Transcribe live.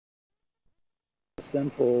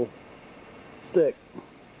simple stick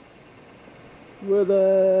with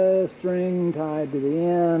a string tied to the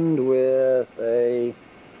end with a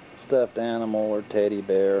stuffed animal or teddy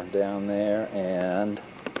bear down there, and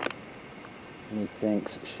he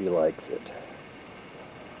thinks she likes it.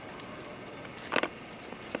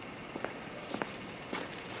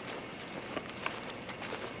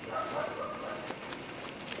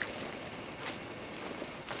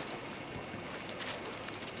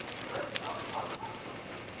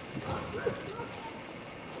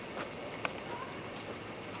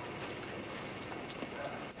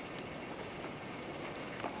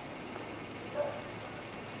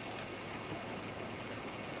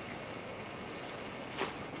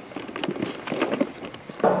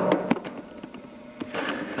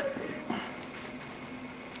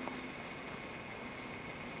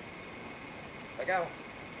 Go.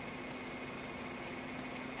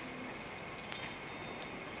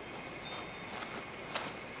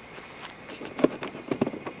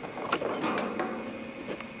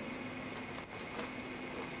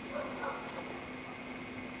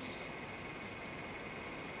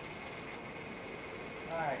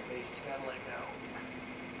 Alright, beast, you gotta let go.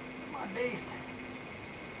 Come on, beast.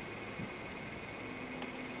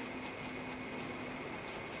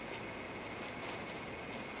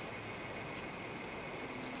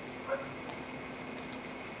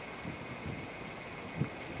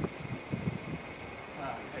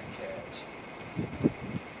 Ah, good catch.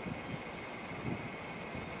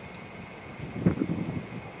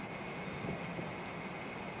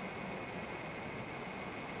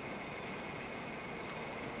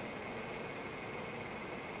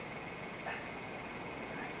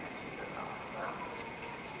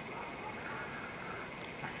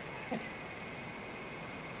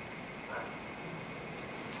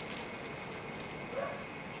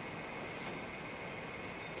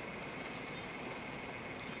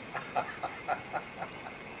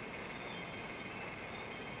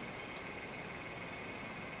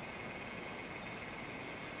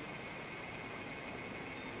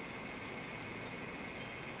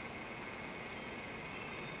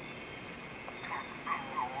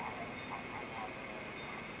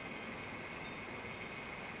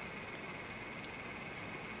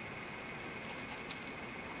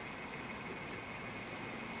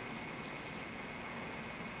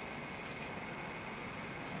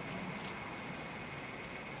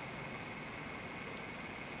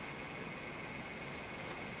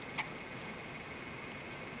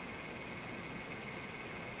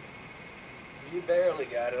 You barely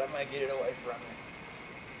got it. I might get it away from you.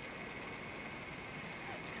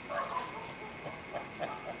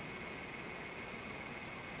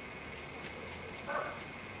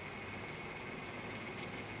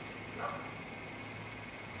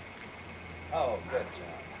 Oh, good job.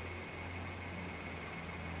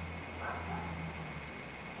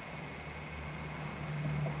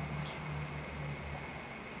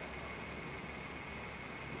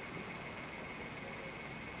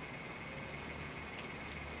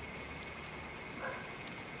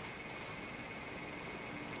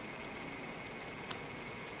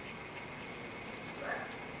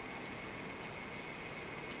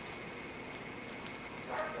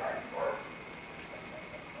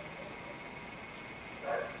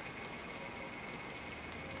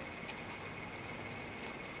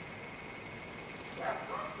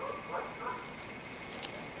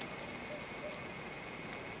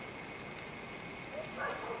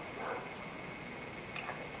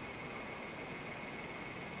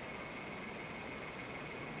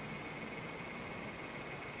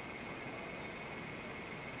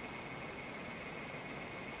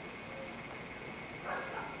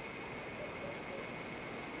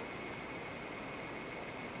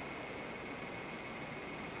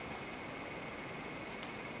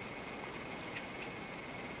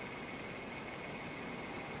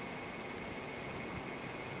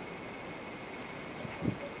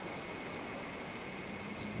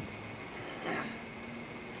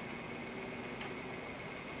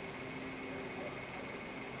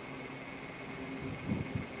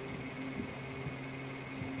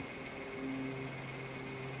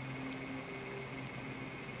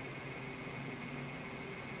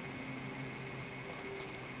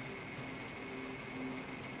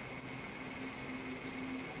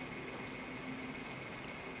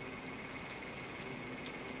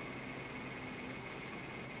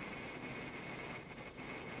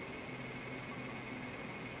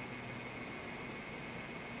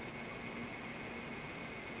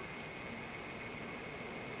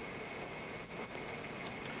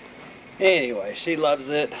 Anyway, she loves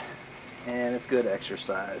it, and it's good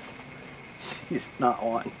exercise. She's not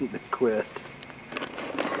wanting to quit.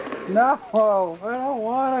 No, I don't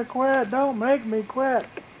want to quit. Don't make me quit.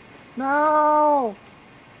 No!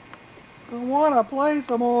 I want to play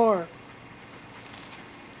some more.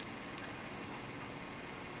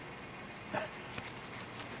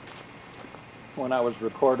 When I was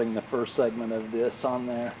recording the first segment of this on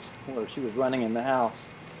there, where she was running in the house,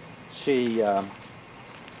 she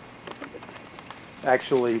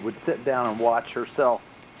actually would sit down and watch herself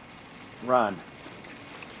run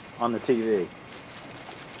on the TV.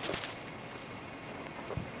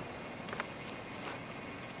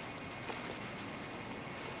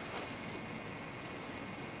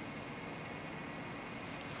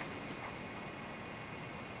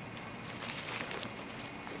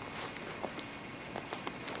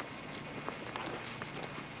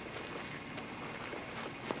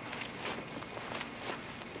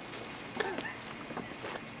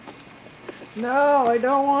 No, I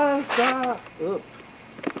don't want to stop. Oop.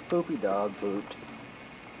 Poopy dog pooped.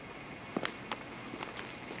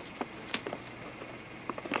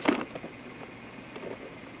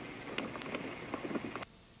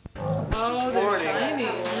 Oh, there's